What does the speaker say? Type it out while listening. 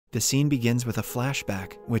The scene begins with a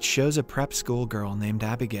flashback, which shows a prep school girl named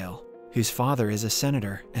Abigail, whose father is a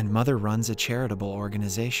senator and mother runs a charitable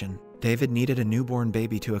organization. David needed a newborn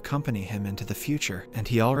baby to accompany him into the future, and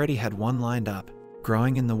he already had one lined up,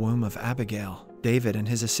 growing in the womb of Abigail. David and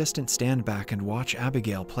his assistant stand back and watch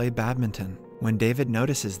Abigail play badminton. When David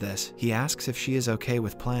notices this, he asks if she is okay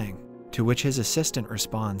with playing, to which his assistant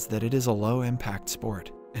responds that it is a low-impact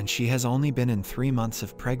sport, and she has only been in 3 months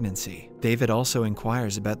of pregnancy. David also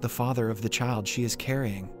inquires about the father of the child she is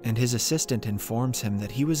carrying, and his assistant informs him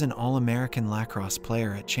that he was an All-American lacrosse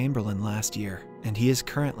player at Chamberlain last year, and he is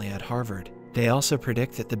currently at Harvard. They also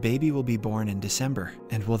predict that the baby will be born in December,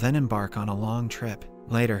 and will then embark on a long trip.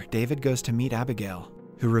 Later, David goes to meet Abigail,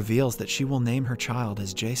 who reveals that she will name her child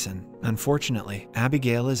as Jason. Unfortunately,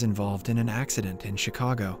 Abigail is involved in an accident in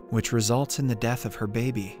Chicago, which results in the death of her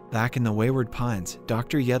baby. Back in the Wayward Pines,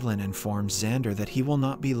 Dr. Yedlin informs Xander that he will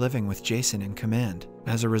not be living with Jason in command.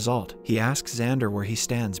 As a result, he asks Xander where he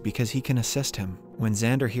stands because he can assist him. When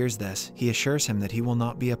Xander hears this, he assures him that he will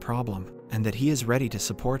not be a problem, and that he is ready to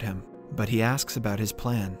support him. But he asks about his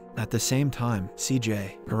plan. At the same time,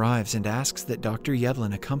 CJ arrives and asks that Dr.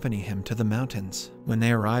 Yedlin accompany him to the mountains. When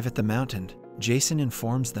they arrive at the mountain, Jason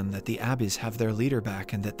informs them that the Abbeys have their leader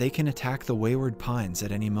back and that they can attack the Wayward Pines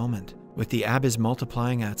at any moment. With the Abbeys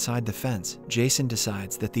multiplying outside the fence, Jason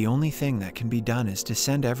decides that the only thing that can be done is to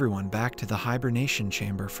send everyone back to the hibernation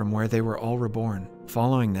chamber from where they were all reborn.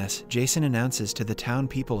 Following this, Jason announces to the town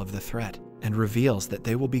people of the threat and reveals that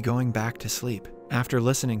they will be going back to sleep. After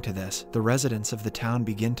listening to this, the residents of the town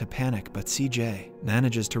begin to panic, but CJ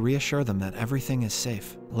manages to reassure them that everything is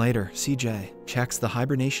safe. Later, CJ checks the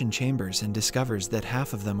hibernation chambers and discovers that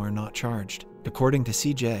half of them are not charged. According to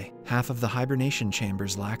CJ, half of the hibernation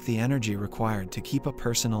chambers lack the energy required to keep a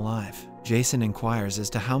person alive. Jason inquires as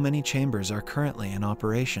to how many chambers are currently in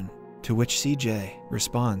operation, to which CJ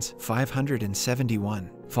responds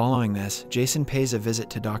 571. Following this, Jason pays a visit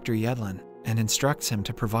to Dr. Yedlin and instructs him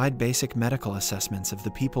to provide basic medical assessments of the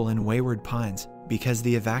people in Wayward Pines, because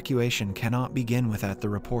the evacuation cannot begin without the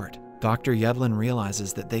report. Dr. Yedlin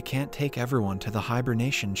realizes that they can't take everyone to the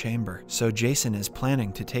hibernation chamber, so Jason is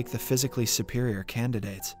planning to take the physically superior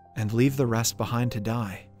candidates and leave the rest behind to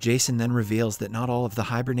die. Jason then reveals that not all of the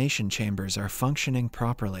hibernation chambers are functioning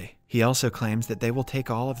properly. He also claims that they will take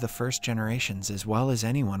all of the first generations as well as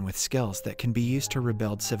anyone with skills that can be used to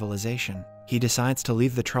rebuild civilization. He decides to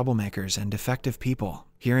leave the troublemakers and defective people.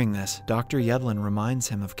 Hearing this, Dr. Yedlin reminds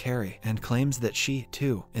him of Carrie and claims that she,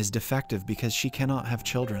 too, is defective because she cannot have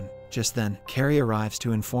children. Just then, Carrie arrives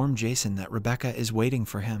to inform Jason that Rebecca is waiting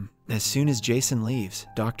for him. As soon as Jason leaves,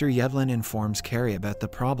 Dr. Yedlin informs Carrie about the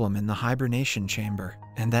problem in the hibernation chamber,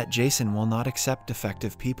 and that Jason will not accept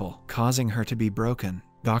defective people, causing her to be broken.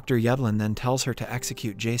 Dr. Yedlin then tells her to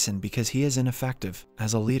execute Jason because he is ineffective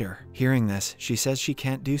as a leader. Hearing this, she says she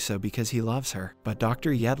can't do so because he loves her, but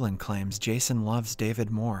Dr. Yedlin claims Jason loves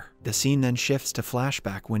David more. The scene then shifts to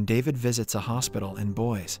flashback when David visits a hospital in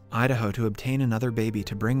Boise, Idaho to obtain another baby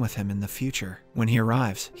to bring with him in the future. When he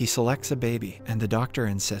arrives, he selects a baby, and the doctor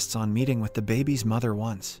insists on meeting with the baby's mother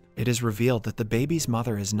once. It is revealed that the baby's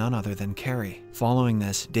mother is none other than Carrie. Following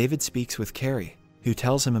this, David speaks with Carrie, who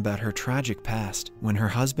tells him about her tragic past when her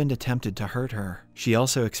husband attempted to hurt her. She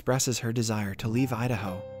also expresses her desire to leave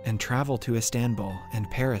Idaho and travel to Istanbul and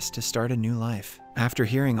Paris to start a new life. After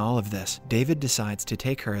hearing all of this, David decides to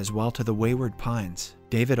take her as well to the Wayward Pines.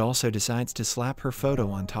 David also decides to slap her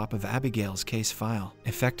photo on top of Abigail's case file,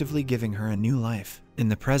 effectively giving her a new life. In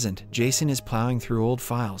the present, Jason is plowing through old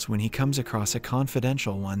files when he comes across a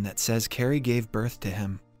confidential one that says Carrie gave birth to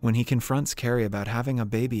him. When he confronts Carrie about having a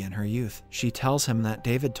baby in her youth, she tells him that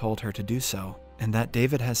David told her to do so, and that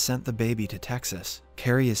David has sent the baby to Texas.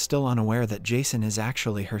 Carrie is still unaware that Jason is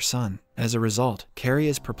actually her son. As a result, Carrie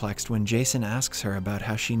is perplexed when Jason asks her about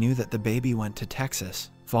how she knew that the baby went to Texas.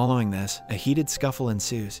 Following this, a heated scuffle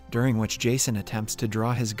ensues, during which Jason attempts to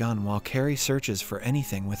draw his gun while Carrie searches for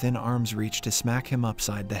anything within arm's reach to smack him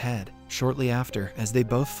upside the head. Shortly after, as they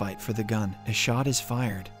both fight for the gun, a shot is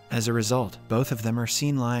fired. As a result, both of them are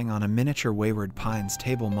seen lying on a miniature Wayward Pines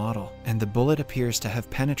table model, and the bullet appears to have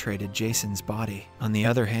penetrated Jason's body. On the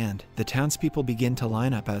other hand, the townspeople begin to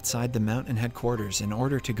line up outside the mountain headquarters in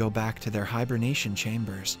order to go back to their hibernation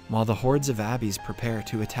chambers, while the hordes of Abbeys prepare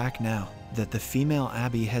to attack now that the female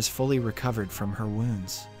Abbey has fully recovered from her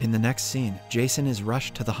wounds. In the next scene, Jason is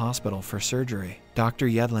rushed to the hospital for surgery. Dr.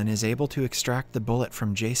 Yedlin is able to extract the bullet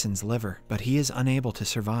from Jason's liver, but he is unable to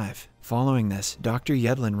survive. Following this, Dr.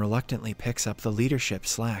 Yedlin reluctantly picks up the leadership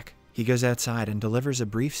slack. He goes outside and delivers a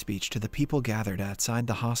brief speech to the people gathered outside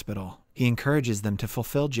the hospital. He encourages them to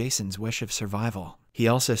fulfill Jason's wish of survival. He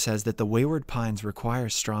also says that the Wayward Pines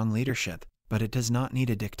requires strong leadership, but it does not need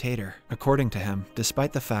a dictator. According to him,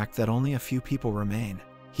 despite the fact that only a few people remain,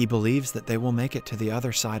 he believes that they will make it to the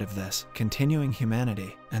other side of this, continuing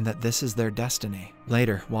humanity, and that this is their destiny.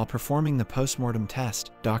 Later, while performing the post-mortem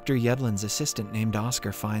test, Dr. Yedlin's assistant named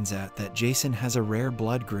Oscar finds out that Jason has a rare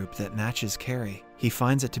blood group that matches Carrie. He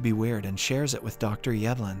finds it to be weird and shares it with Dr.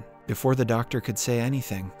 Yedlin. Before the doctor could say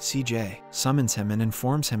anything, CJ summons him and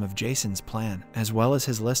informs him of Jason's plan, as well as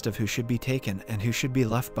his list of who should be taken and who should be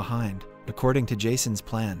left behind. According to Jason's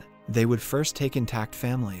plan, they would first take intact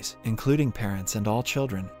families, including parents and all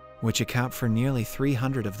children, which account for nearly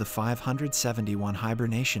 300 of the 571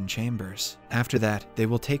 hibernation chambers. After that, they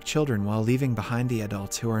will take children while leaving behind the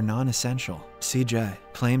adults who are non-essential. CJ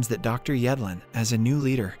claims that Dr. Yedlin, as a new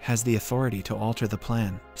leader, has the authority to alter the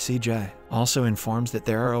plan. CJ also informs that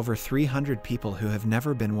there are over 300 people who have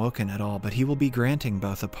never been woken at all, but he will be granting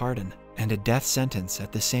both a pardon and a death sentence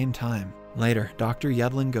at the same time. Later, Dr.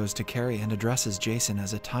 Yedlin goes to Carrie and addresses Jason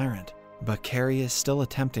as a tyrant, but Carrie is still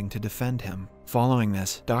attempting to defend him. Following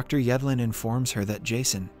this, Dr. Yedlin informs her that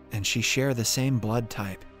Jason and she share the same blood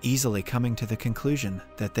type, easily coming to the conclusion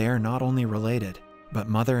that they are not only related, but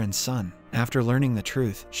mother and son. After learning the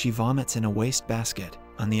truth, she vomits in a wastebasket.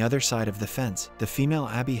 On the other side of the fence, the female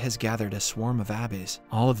Abby has gathered a swarm of Abbies,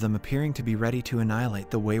 all of them appearing to be ready to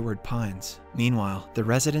annihilate the Wayward Pines. Meanwhile, the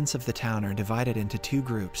residents of the town are divided into two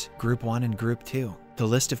groups, Group 1 and Group 2. The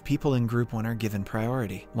list of people in Group 1 are given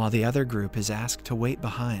priority, while the other group is asked to wait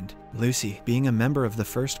behind. Lucy, being a member of the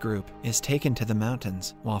first group, is taken to the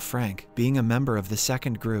mountains, while Frank, being a member of the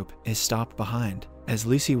second group, is stopped behind. As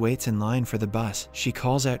Lucy waits in line for the bus, she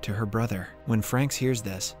calls out to her brother. When Frank hears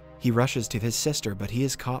this, he rushes to his sister, but he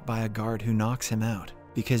is caught by a guard who knocks him out.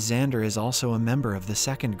 Because Xander is also a member of the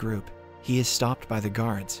second group, he is stopped by the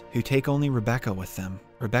guards, who take only Rebecca with them.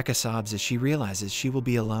 Rebecca sobs as she realizes she will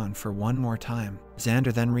be alone for one more time.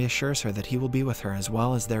 Xander then reassures her that he will be with her as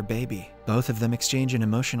well as their baby. Both of them exchange an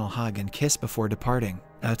emotional hug and kiss before departing.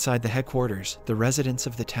 Outside the headquarters, the residents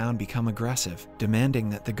of the town become aggressive,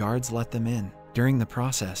 demanding that the guards let them in. During the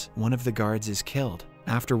process, one of the guards is killed.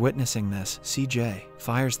 After witnessing this, CJ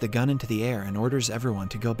fires the gun into the air and orders everyone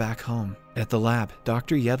to go back home. At the lab,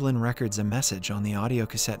 Dr. Yedlin records a message on the audio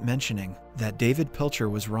cassette mentioning that David Pilcher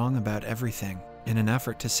was wrong about everything. In an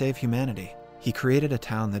effort to save humanity, he created a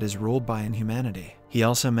town that is ruled by inhumanity. He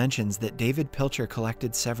also mentions that David Pilcher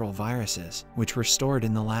collected several viruses, which were stored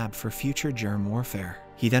in the lab for future germ warfare.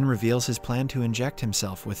 He then reveals his plan to inject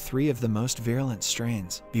himself with 3 of the most virulent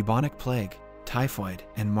strains: bubonic plague, typhoid,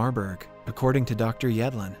 and Marburg. According to Dr.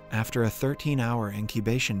 Yedlin, after a 13-hour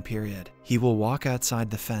incubation period, he will walk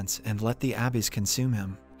outside the fence and let the Abbies consume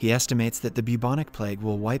him. He estimates that the bubonic plague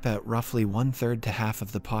will wipe out roughly 1/3 to half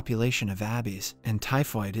of the population of Abbies, and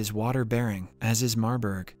typhoid is water-bearing, as is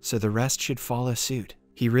Marburg, so the rest should follow suit.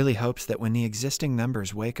 He really hopes that when the existing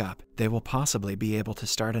members wake up, they will possibly be able to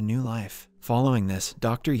start a new life. Following this,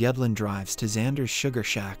 Dr. Yedlin drives to Xander's sugar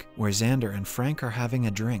shack, where Xander and Frank are having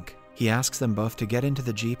a drink. He asks them both to get into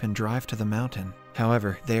the Jeep and drive to the mountain.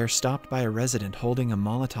 However, they are stopped by a resident holding a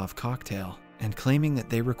Molotov cocktail and claiming that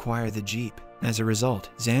they require the Jeep. As a result,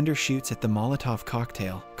 Xander shoots at the Molotov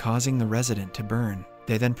cocktail, causing the resident to burn.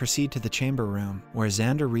 They then proceed to the chamber room, where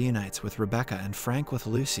Xander reunites with Rebecca and Frank with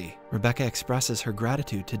Lucy. Rebecca expresses her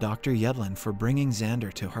gratitude to Dr. Yedlin for bringing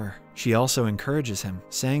Xander to her. She also encourages him,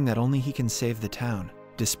 saying that only he can save the town,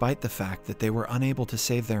 despite the fact that they were unable to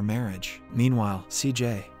save their marriage. Meanwhile,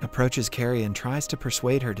 CJ approaches Carrie and tries to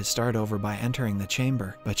persuade her to start over by entering the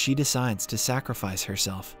chamber, but she decides to sacrifice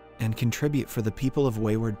herself and contribute for the people of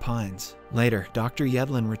Wayward Pines. Later, Dr.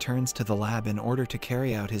 Yedlin returns to the lab in order to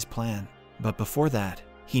carry out his plan. But before that,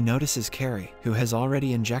 he notices Carrie, who has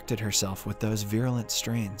already injected herself with those virulent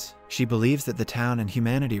strains. She believes that the town and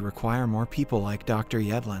humanity require more people like Dr.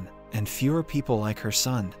 Yedlin and fewer people like her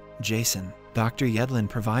son, Jason. Dr. Yedlin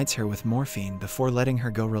provides her with morphine before letting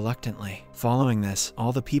her go reluctantly. Following this,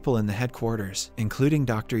 all the people in the headquarters, including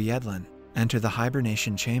Dr. Yedlin, enter the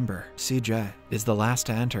hibernation chamber. CJ is the last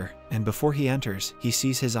to enter, and before he enters, he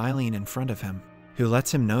sees his Eileen in front of him, who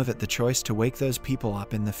lets him know that the choice to wake those people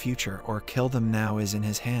up in the future or kill them now is in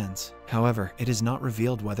his hands. However, it is not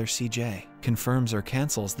revealed whether CJ confirms or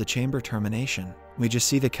cancels the chamber termination. We just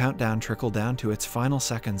see the countdown trickle down to its final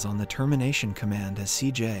seconds on the termination command as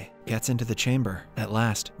CJ gets into the chamber. At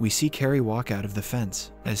last, we see Carrie walk out of the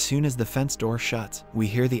fence. As soon as the fence door shuts, we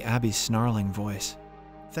hear the Abby's snarling voice.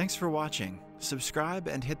 Thanks for watching. Subscribe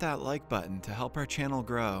and hit that like button to help our channel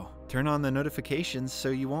grow. Turn on the notifications so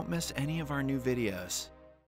you won't miss any of our new videos.